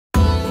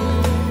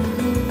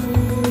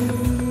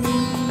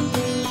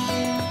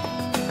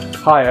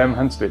Hi, I'm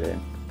Hans Wilhelm.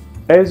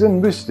 As a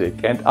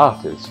mystic and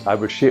artist, I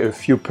will share a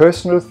few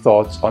personal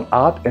thoughts on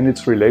art and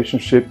its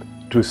relationship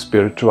to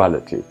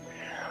spirituality.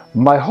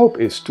 My hope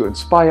is to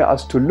inspire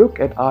us to look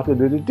at art a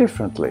little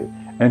differently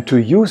and to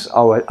use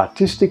our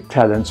artistic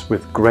talents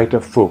with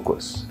greater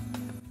focus.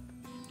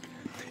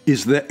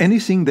 Is there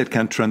anything that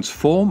can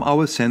transform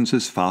our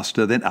senses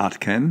faster than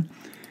art can?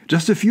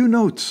 Just a few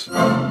notes.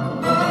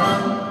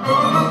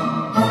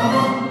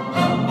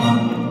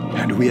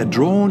 And we are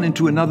drawn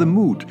into another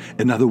mood,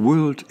 another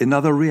world,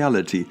 another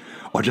reality.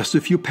 Or just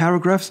a few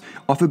paragraphs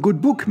of a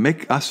good book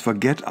make us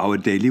forget our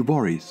daily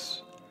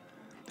worries.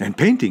 And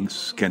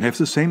paintings can have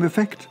the same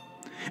effect.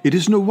 It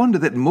is no wonder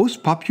that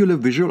most popular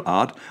visual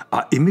art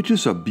are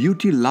images of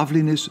beauty,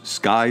 loveliness,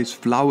 skies,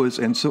 flowers,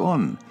 and so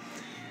on.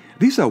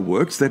 These are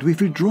works that we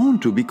feel drawn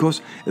to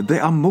because they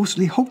are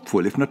mostly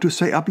hopeful, if not to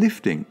say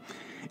uplifting.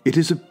 It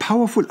is a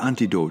powerful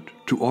antidote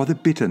to all the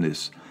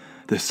bitterness,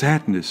 the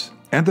sadness,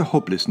 and the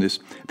hopelessness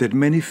that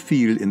many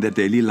feel in their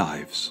daily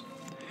lives.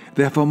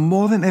 Therefore,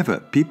 more than ever,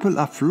 people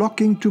are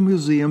flocking to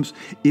museums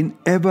in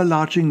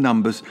ever-larging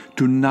numbers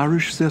to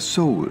nourish their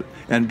soul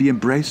and be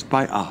embraced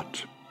by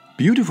art.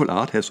 Beautiful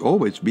art has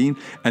always been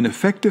an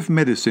effective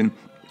medicine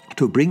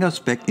to bring us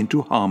back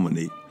into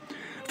harmony.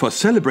 For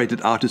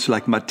celebrated artists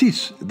like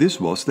Matisse, this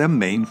was their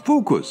main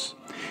focus.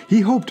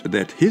 He hoped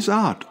that his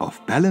art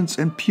of balance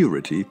and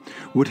purity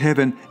would have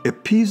an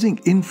appeasing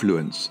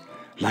influence,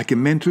 like a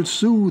mental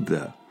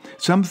soother,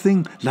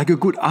 something like a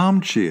good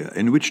armchair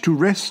in which to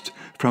rest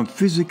from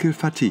physical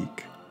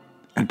fatigue.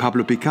 And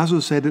Pablo Picasso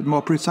said it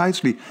more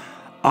precisely,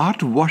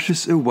 art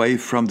washes away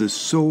from the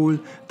soul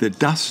the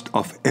dust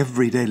of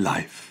everyday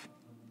life.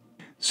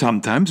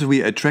 Sometimes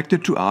we are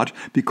attracted to art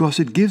because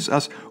it gives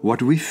us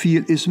what we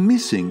feel is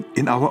missing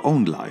in our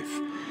own life.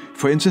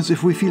 For instance,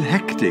 if we feel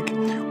hectic,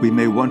 we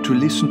may want to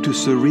listen to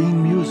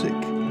serene music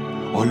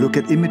or look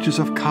at images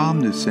of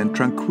calmness and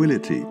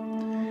tranquility.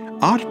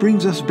 Art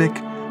brings us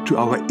back to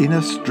our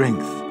inner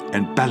strength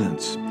and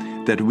balance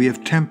that we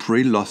have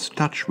temporarily lost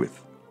touch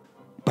with.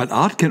 But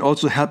art can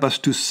also help us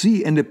to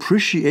see and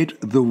appreciate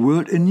the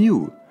world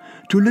anew,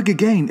 to look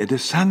again at a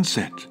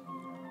sunset,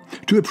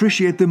 to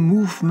appreciate the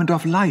movement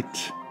of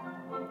light,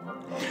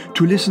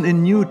 to listen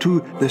anew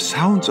to the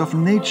sounds of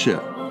nature,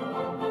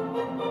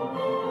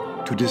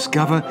 to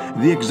discover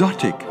the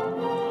exotic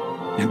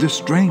and the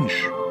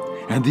strange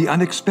and the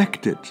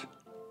unexpected.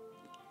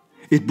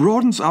 It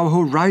broadens our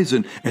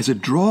horizon as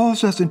it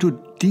draws us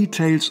into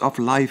details of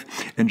life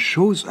and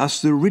shows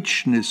us the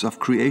richness of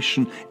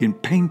creation in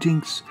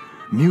paintings,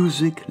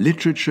 music,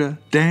 literature,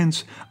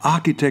 dance,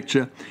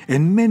 architecture,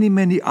 and many,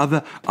 many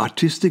other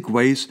artistic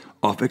ways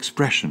of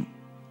expression.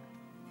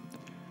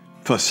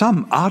 For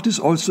some, art is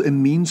also a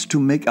means to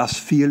make us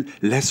feel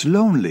less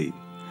lonely.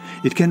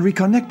 It can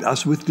reconnect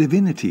us with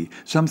divinity,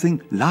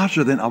 something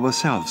larger than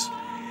ourselves.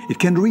 It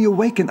can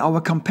reawaken our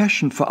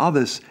compassion for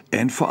others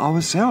and for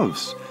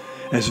ourselves.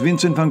 As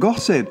Vincent van Gogh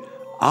said,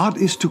 art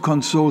is to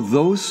console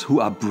those who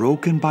are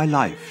broken by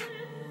life.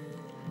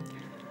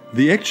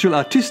 The actual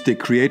artistic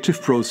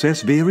creative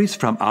process varies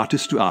from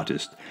artist to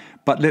artist,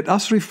 but let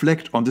us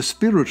reflect on the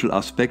spiritual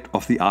aspect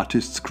of the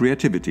artist's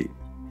creativity.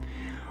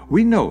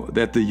 We know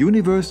that the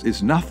universe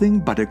is nothing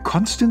but a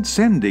constant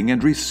sending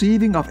and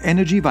receiving of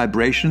energy,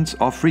 vibrations,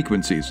 or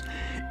frequencies.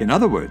 In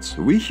other words,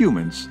 we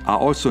humans are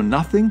also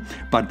nothing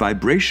but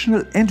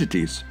vibrational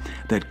entities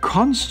that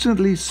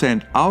constantly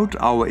send out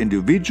our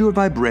individual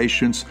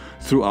vibrations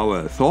through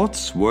our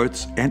thoughts,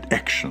 words, and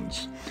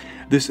actions.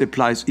 This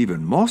applies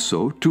even more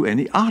so to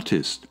any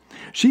artist.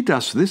 She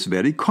does this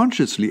very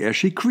consciously as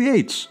she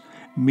creates,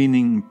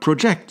 meaning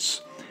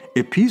projects,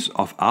 a piece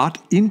of art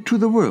into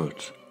the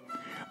world.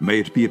 May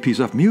it be a piece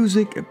of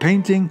music, a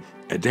painting,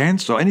 a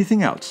dance, or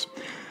anything else.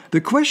 The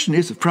question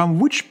is, from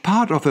which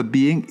part of her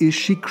being is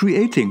she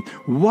creating?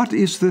 What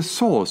is the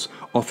source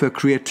of her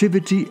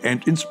creativity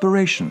and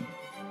inspiration?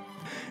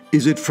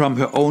 Is it from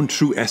her own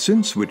true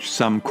essence, which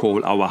some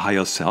call our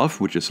higher self,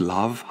 which is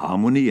love,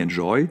 harmony, and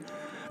joy?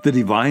 The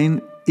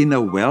divine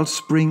inner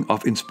wellspring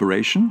of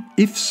inspiration?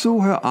 If so,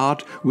 her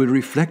art will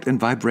reflect and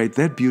vibrate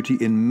that beauty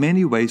in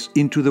many ways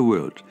into the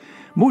world.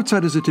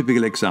 Mozart is a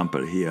typical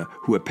example here,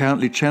 who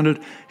apparently channeled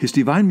his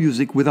divine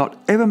music without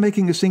ever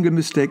making a single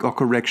mistake or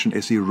correction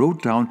as he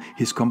wrote down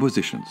his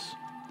compositions.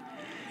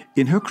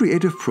 In her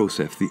creative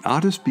process, the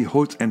artist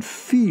beholds and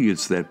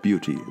feels that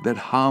beauty, that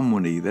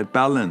harmony, that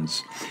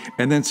balance,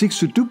 and then seeks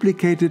to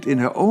duplicate it in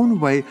her own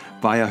way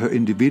via her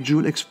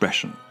individual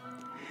expression.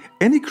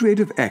 Any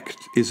creative act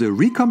is a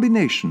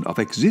recombination of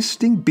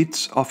existing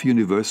bits of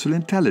universal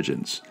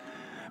intelligence,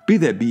 be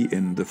they be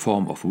in the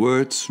form of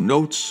words,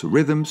 notes,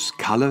 rhythms,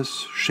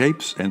 colors,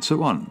 shapes, and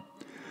so on.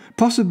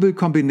 Possible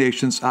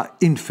combinations are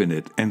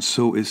infinite, and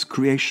so is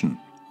creation.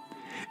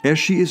 As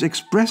she is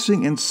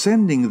expressing and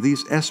sending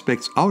these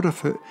aspects out of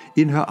her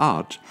in her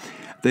art,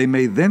 they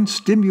may then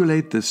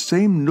stimulate the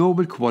same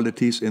noble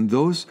qualities in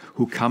those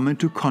who come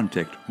into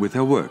contact with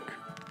her work.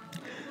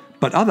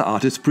 But other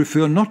artists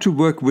prefer not to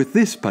work with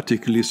this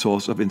particular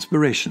source of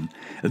inspiration.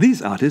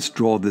 These artists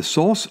draw the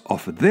source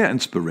of their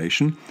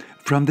inspiration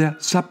from their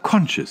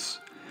subconscious,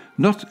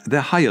 not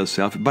their higher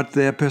self, but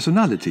their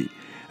personality,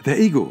 their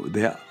ego,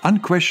 their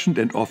unquestioned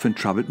and often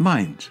troubled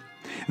mind.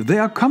 They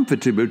are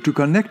comfortable to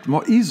connect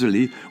more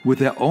easily with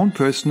their own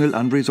personal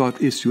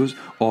unresolved issues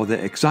or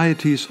their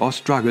anxieties or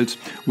struggles,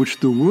 which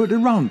the world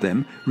around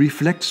them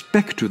reflects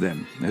back to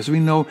them. As we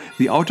know,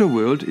 the outer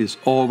world is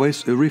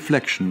always a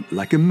reflection,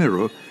 like a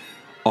mirror,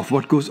 of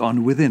what goes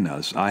on within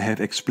us. I have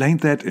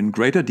explained that in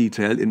greater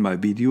detail in my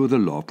video, The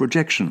Law of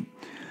Projection.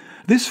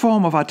 This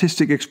form of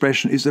artistic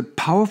expression is a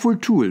powerful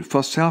tool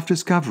for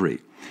self-discovery.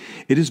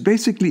 It is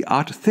basically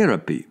art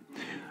therapy,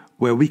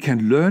 where we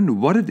can learn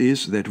what it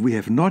is that we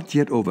have not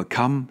yet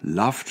overcome,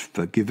 loved,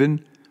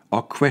 forgiven,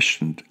 or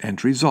questioned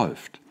and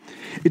resolved.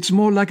 It's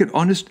more like an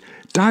honest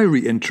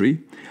diary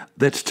entry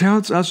that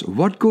tells us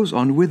what goes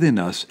on within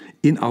us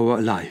in our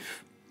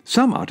life.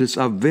 Some artists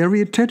are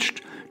very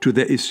attached to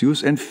their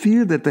issues and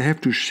feel that they have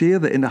to share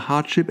their inner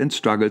hardship and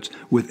struggles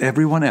with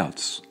everyone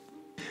else.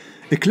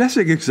 A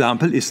classic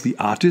example is the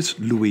artist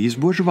Louise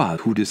Bourgeois,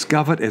 who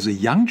discovered as a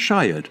young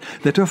child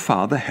that her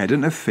father had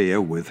an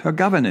affair with her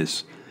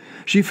governess.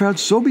 She felt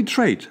so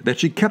betrayed that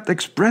she kept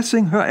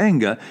expressing her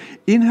anger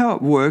in her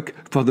work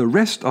for the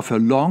rest of her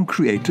long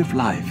creative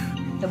life.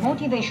 The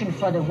motivation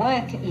for the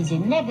work is a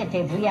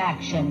negative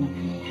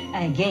reaction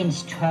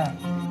against her.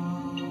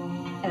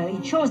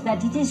 It shows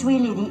that it is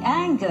really the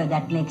anger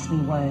that makes me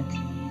work.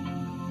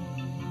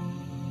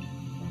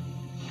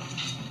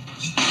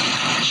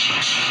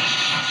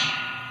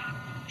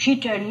 She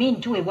turned me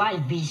into a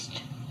wild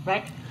beast,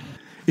 right?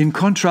 In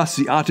contrast,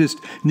 the artist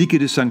Niki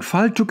de St.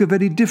 Phal took a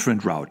very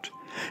different route.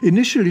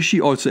 Initially, she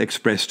also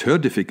expressed her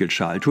difficult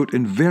childhood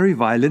in very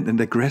violent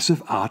and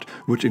aggressive art,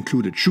 which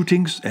included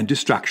shootings and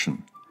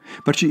destruction.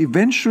 But she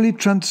eventually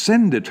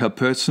transcended her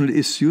personal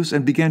issues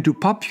and began to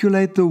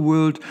populate the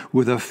world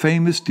with her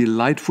famous,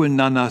 delightful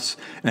nanas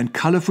and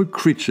colorful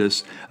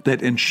creatures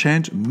that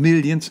enchant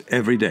millions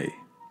every day.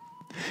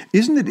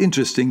 Isn't it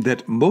interesting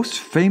that most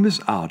famous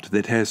art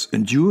that has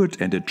endured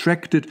and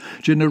attracted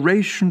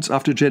generations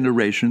after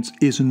generations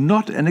is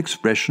not an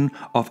expression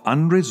of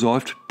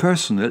unresolved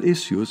personal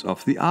issues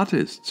of the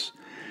artists?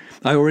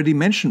 I already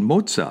mentioned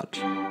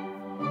Mozart.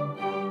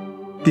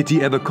 Did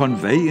he ever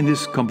convey in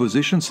his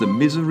compositions the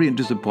misery and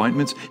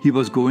disappointments he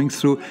was going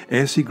through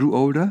as he grew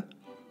older?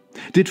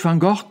 Did Van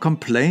Gogh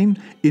complain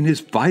in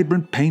his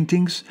vibrant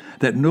paintings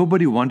that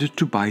nobody wanted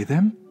to buy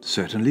them?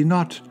 Certainly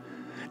not.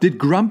 Did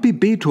grumpy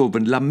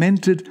Beethoven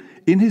lamented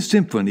in his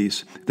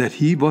symphonies that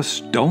he was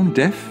stone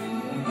deaf?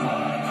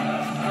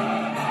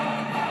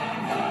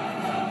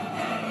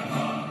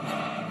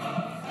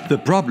 The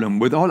problem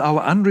with all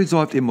our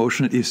unresolved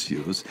emotional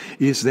issues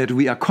is that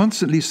we are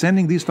constantly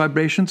sending these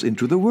vibrations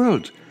into the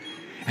world.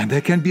 And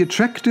there can be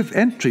attractive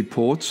entry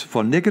ports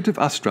for negative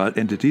astral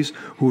entities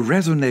who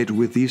resonate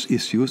with these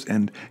issues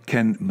and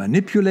can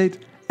manipulate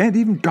and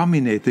even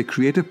dominate the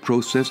creative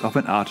process of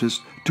an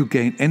artist to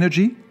gain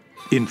energy,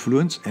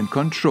 influence and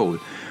control.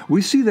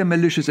 We see their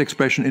malicious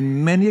expression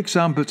in many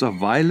examples of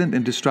violent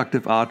and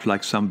destructive art,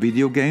 like some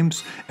video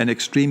games and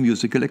extreme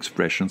musical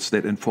expressions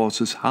that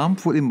enforces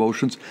harmful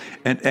emotions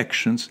and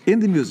actions in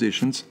the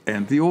musicians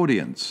and the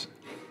audience.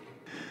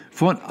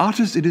 For an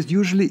artist, it is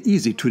usually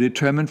easy to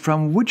determine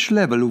from which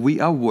level we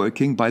are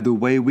working by the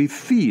way we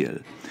feel.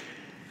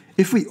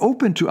 If we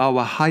open to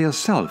our higher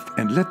self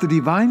and let the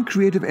divine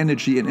creative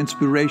energy and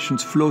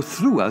inspirations flow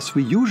through us,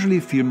 we usually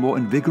feel more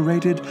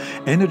invigorated,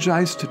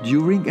 energized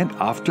during and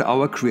after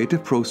our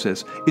creative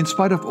process, in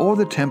spite of all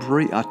the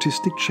temporary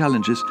artistic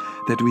challenges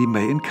that we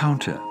may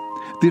encounter.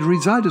 The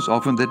result is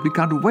often that we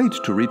can't wait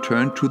to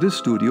return to the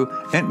studio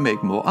and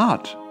make more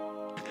art.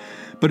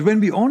 But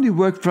when we only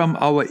work from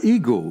our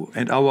ego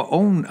and our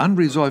own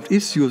unresolved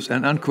issues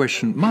and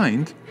unquestioned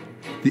mind,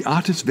 the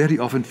artist very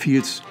often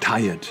feels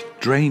tired,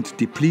 drained,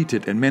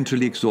 depleted, and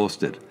mentally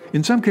exhausted.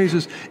 In some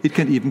cases, it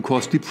can even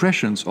cause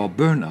depressions or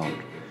burnout.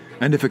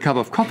 And if a cup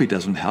of coffee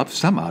doesn't help,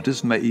 some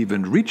artists may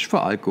even reach for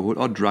alcohol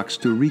or drugs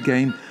to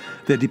regain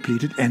their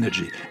depleted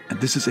energy. And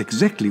this is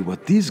exactly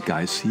what these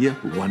guys here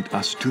want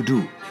us to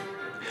do.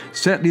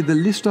 Sadly, the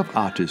list of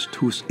artists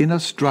whose inner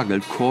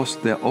struggle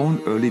caused their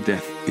own early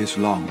death is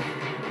long.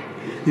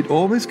 It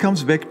always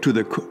comes back to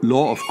the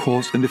law of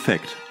cause and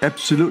effect.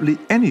 Absolutely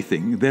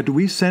anything that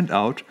we send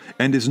out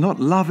and is not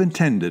love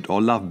intended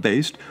or love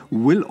based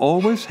will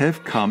always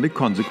have karmic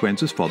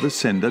consequences for the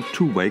sender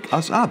to wake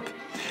us up.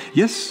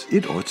 Yes,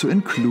 it also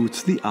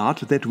includes the art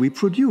that we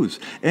produce.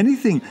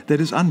 Anything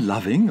that is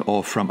unloving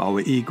or from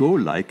our ego,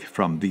 like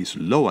from these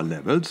lower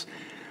levels,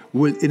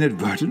 will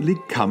inadvertently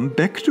come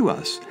back to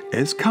us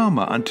as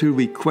karma until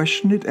we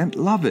question it and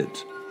love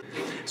it.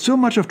 So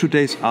much of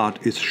today's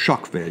art is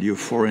shock value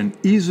for an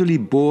easily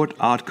bored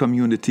art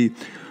community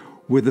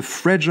with the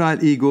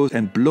fragile egos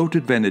and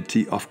bloated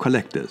vanity of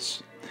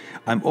collectors.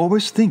 I'm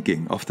always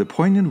thinking of the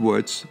poignant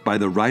words by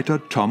the writer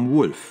Tom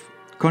Wolfe.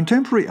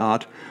 Contemporary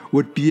art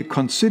would be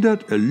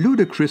considered a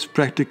ludicrous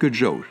practical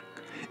joke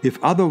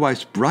if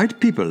otherwise bright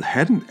people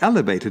hadn't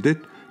elevated it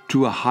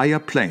to a higher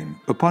plane,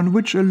 upon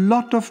which a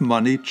lot of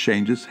money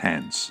changes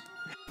hands.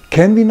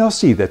 Can we now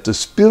see that the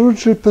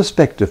spiritual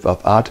perspective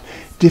of art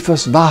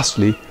differs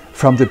vastly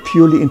from the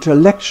purely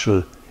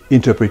intellectual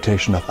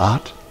interpretation of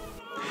art?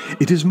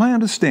 It is my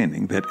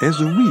understanding that as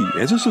we,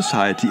 as a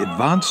society,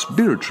 advance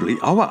spiritually,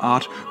 our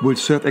art will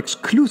serve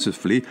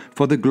exclusively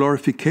for the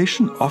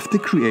glorification of the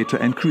Creator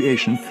and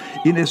creation,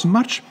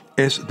 inasmuch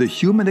as the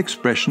human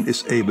expression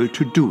is able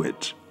to do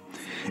it.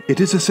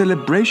 It is a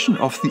celebration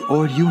of the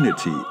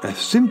all-unity, a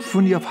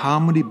symphony of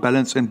harmony,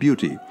 balance and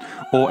beauty,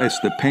 or as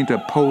the painter,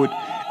 poet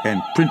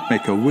and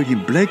printmaker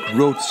William Blake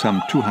wrote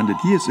some 200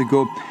 years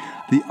ago,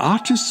 the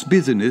artist's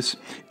business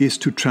is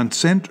to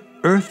transcend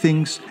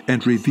earthings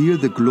and reveal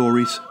the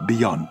glories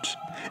beyond.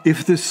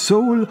 If the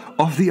soul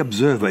of the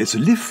observer is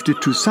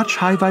lifted to such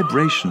high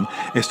vibration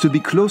as to be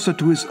closer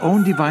to his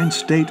own divine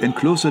state and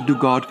closer to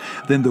God,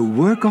 then the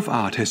work of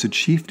art has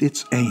achieved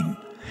its aim.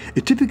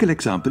 A typical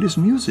example is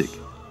music.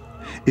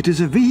 It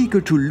is a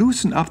vehicle to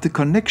loosen up the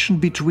connection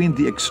between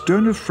the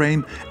external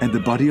frame and the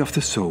body of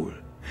the soul.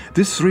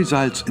 This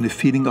results in a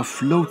feeling of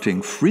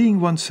floating, freeing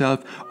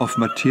oneself of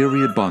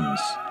material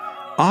bonds.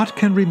 Art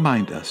can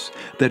remind us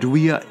that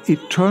we are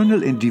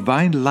eternal and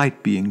divine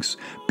light beings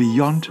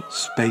beyond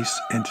space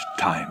and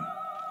time.